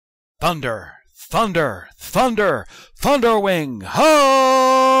Thunder, thunder, thunder, Thunderwing,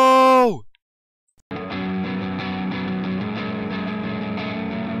 ho!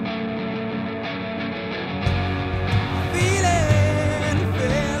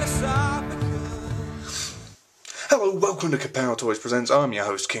 Hello, welcome to Kapow Toys Presents. I'm your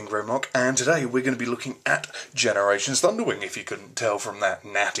host, King Grimlock, and today we're going to be looking at Generations Thunderwing, if you couldn't tell from that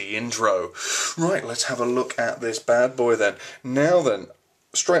natty intro. Right, let's have a look at this bad boy then. Now then,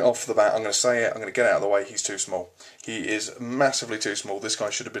 straight off the bat, I'm going to say it, I'm going to get out of the way, he's too small. He is massively too small. This guy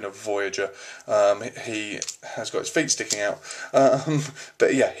should have been a Voyager. He has got his feet sticking out.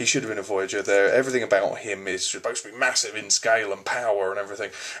 But yeah, he should have been a Voyager. Everything about him is supposed to be massive in scale and power and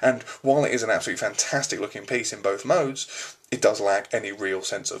everything. And while it is an absolutely fantastic looking piece in both modes, it does lack any real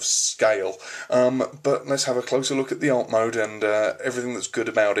sense of scale. But let's have a closer look at the alt mode, and everything that's good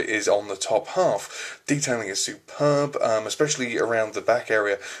about it is on the top half. Detailing is superb, especially around the back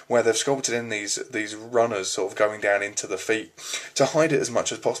area where they've sculpted in these runners sort of going down into the feet to hide it as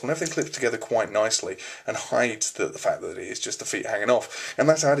much as possible. And everything clips together quite nicely and hides the fact that it is just the feet hanging off. And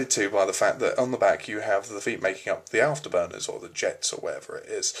that's added to by the fact that on the back you have the feet making up the afterburners or the jets or whatever it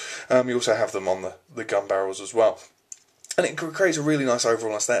is. You also have them on the gun barrels as well. And it creates a really nice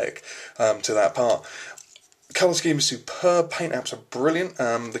overall aesthetic to that part. Colour scheme is superb, paint apps are brilliant.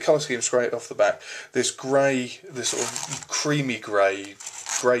 The colour scheme straight off the back, this grey, this sort of creamy grey,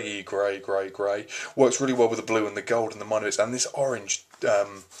 grey, works really well with the blue and the gold and the minor bits, and this orange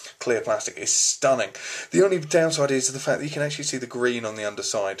clear plastic is stunning. The only downside is the fact that you can actually see the green on the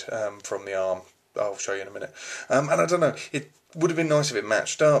underside from the arm. I'll show you in a minute. And I don't know, it would have been nice if it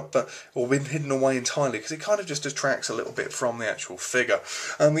matched up, or been hidden away entirely, because it kind of just detracts a little bit from the actual figure.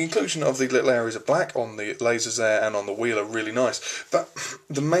 The inclusion of the little areas of black on the lasers there and on the wheel are really nice. But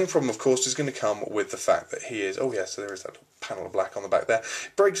the main problem, of course, is going to come with the fact that he is... Oh yes, so there is that little panel of black on the back there.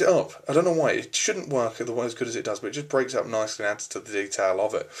 It breaks it up. I don't know why. It shouldn't work as good as it does, but it just breaks it up nicely and adds to the detail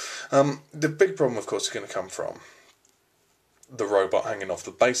of it. The big problem, of course, is going to come from the robot hanging off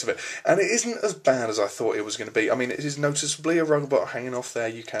the base of it, and it isn't as bad as I thought it was going to be. I mean, it is noticeably a robot hanging off there.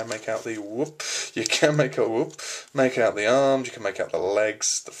 You can make out the whoop, you can make out the arms, you can make out the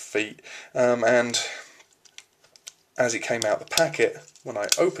legs, the feet, and as it came out the packet, when I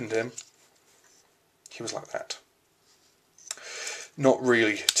opened him, he was like that. Not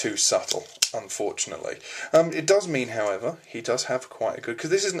really too subtle, unfortunately. It does mean, however, he does have quite a good... Because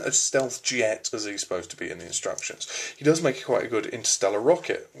this isn't a stealth jet, as he's supposed to be in the instructions. He does make quite a good interstellar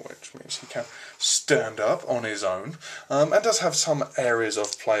rocket, which means he can stand up on his own, and does have some areas of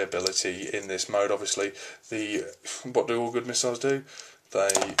playability in this mode. Obviously, what do all good missiles do?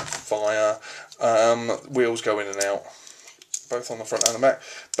 They fire. Wheels go in and out, both on the front and the back.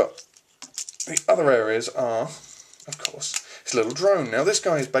 But the other areas are, of course, his little drone. Now this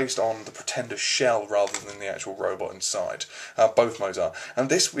guy is based on the Pretender shell rather than the actual robot inside. Both modes are. And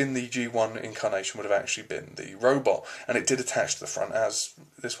this in the G1 incarnation would have actually been the robot, and it did attach to the front as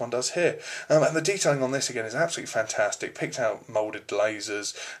this one does here. And the detailing on this again is absolutely fantastic. Picked out moulded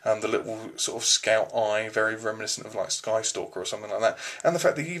lasers, the little sort of scout eye, very reminiscent of like Skystalker or something like that. And the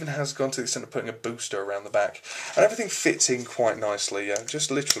fact that he even has gone to the extent of putting a booster around the back. And everything fits in quite nicely. Just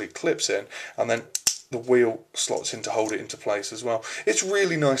literally clips in, and then the wheel slots in to hold it into place as well. It's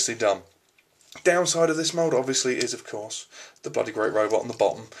really nicely done. Downside of this mould obviously is, of course, the bloody great robot on the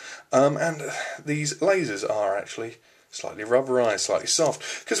bottom. And these lasers are actually slightly rubberised, slightly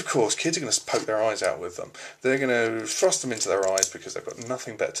soft, because of course kids are going to poke their eyes out with them. They're going to thrust them into their eyes because they've got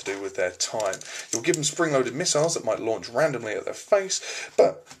nothing better to do with their time. You'll give them spring-loaded missiles that might launch randomly at their face,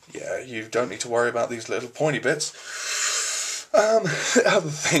 but yeah, you don't need to worry about these little pointy bits. Other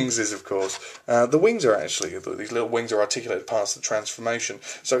things is, of course, the wings are actually, these little wings are articulated past the transformation.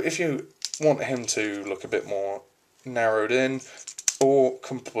 So if you want him to look a bit more narrowed in or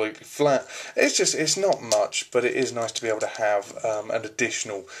completely flat, it's not much, but it is nice to be able to have an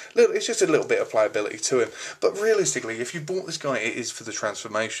additional, it's just a little bit of playability to him. But realistically, if you bought this guy, it is for the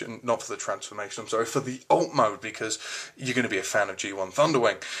transformation, not for the transformation, I'm sorry, for the alt mode, because you're going to be a fan of G1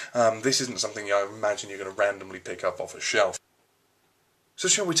 Thunderwing. This isn't something I imagine you're going to randomly pick up off a shelf. So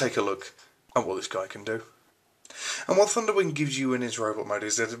shall we take a look at what this guy can do? And what Thunderwing gives you in his robot mode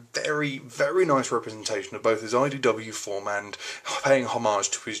is a very, very nice representation of both his IDW form and paying homage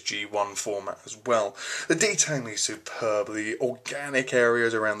to his G1 format as well. The detailing is superb, the organic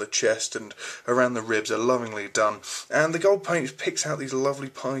areas around the chest and around the ribs are lovingly done, and the gold paint picks out these lovely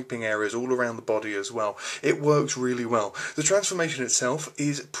piping areas all around the body as well. It works really well. The transformation itself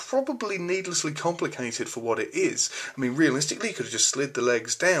is probably needlessly complicated for what it is. I mean, realistically, you could have just slid the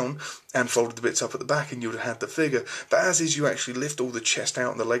legs down and folded the bits up at the back, and you would have had the figure. But as is, you actually lift all the chest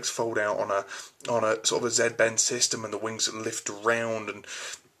out and the legs fold out on a sort of a Z-bend system, and the wings lift around, and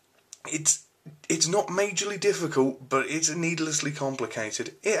it's not majorly difficult, but it's needlessly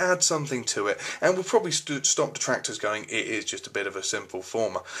complicated. It adds something to it, and will probably stop detractors going, it is just a bit of a simple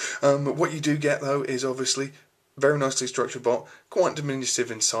former. What you do get, though, is obviously very nicely structured bot, quite diminutive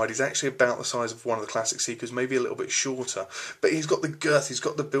inside. He's actually about the size of one of the classic Seekers, maybe a little bit shorter, but he's got the girth, he's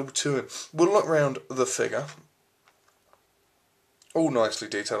got the build to him. We'll look around the figure, all nicely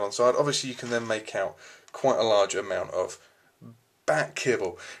detailed on side. Obviously you can then make out quite a large amount of back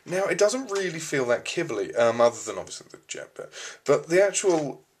kibble. Now it doesn't really feel that kibbly, other than obviously the jet bit, but the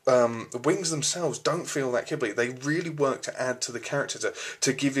actual the wings themselves don't feel that kibbly. They really work to add to the character,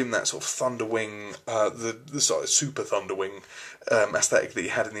 to give him that sort of Thunderwing, the sort of super Thunderwing aesthetic that he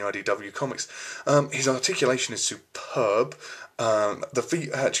had in the IDW comics. His articulation is superb. The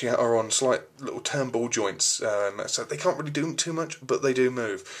feet actually are on slight little turnbull joints, so they can't really do too much, but they do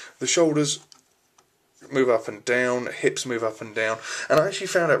move. The shoulders move up and down, hips move up and down, and I actually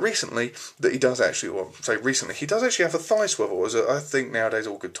found out recently that he does actually, well, say recently, he does actually have a thigh swivel, as I think nowadays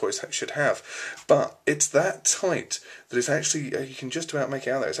all good toys should have, but it's that tight that it's actually, you can just about make it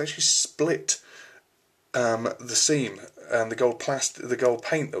out there, it's actually split the seam and the gold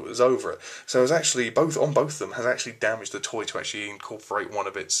paint that was over it, so it's actually, both of them has actually damaged the toy to actually incorporate one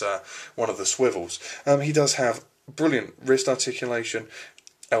of the swivels. He does have brilliant wrist articulation,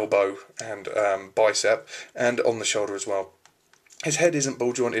 elbow and bicep, and on the shoulder as well. His head isn't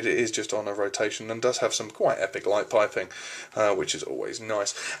ball jointed, it is just on a rotation, and does have some quite epic light piping, which is always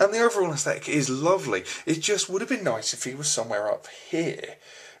nice. And the overall aesthetic is lovely. It just would have been nice if he was somewhere up here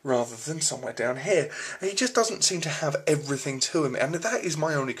rather than somewhere down here. And he just doesn't seem to have everything to him, and that is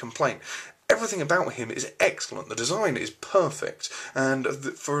my only complaint. Everything about him is excellent. The design is perfect, and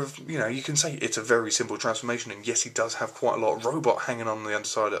you can say it's a very simple transformation. And yes, he does have quite a lot of robot hanging on the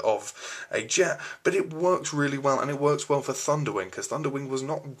underside of a jet, but it works really well, and it works well for Thunderwing, because Thunderwing was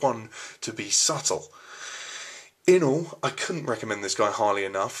not one to be subtle. In all, I couldn't recommend this guy highly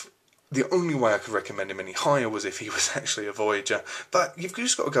enough. The only way I could recommend him any higher was if he was actually a Voyager, but you've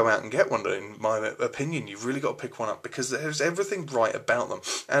just got to go out and get one, in my opinion. You've really got to pick one up, because there's everything right about them,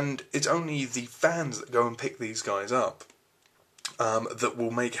 and it's only the fans that go and pick these guys up that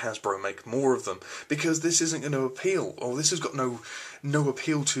will make Hasbro make more of them, because this isn't going to appeal, or this has got no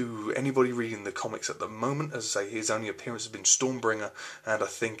appeal to anybody reading the comics at the moment. As I say, his only appearance has been Stormbringer, and I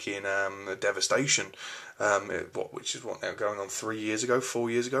think in Devastation, which is now going on 4 years ago from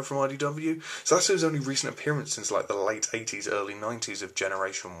IDW. So that's his only recent appearance since like the late 80s, early 90s of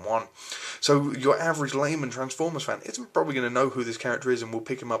Generation 1. So your average layman Transformers fan isn't probably going to know who this character is, and will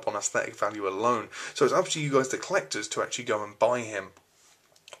pick him up on aesthetic value alone. So it's up to you guys, the collectors, to actually go and buy him.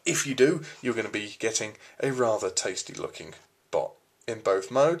 If you do, you're going to be getting a rather tasty looking bot in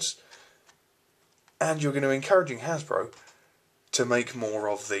both modes, and you're going to be encouraging Hasbro to make more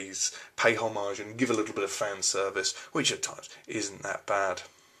of these, pay homage and give a little bit of fan service, which at times isn't that bad.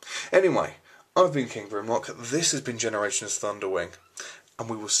 Anyway, I've been King Grimlock, this has been Generations Thunderwing, and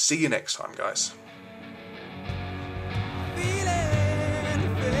we will see you next time, guys.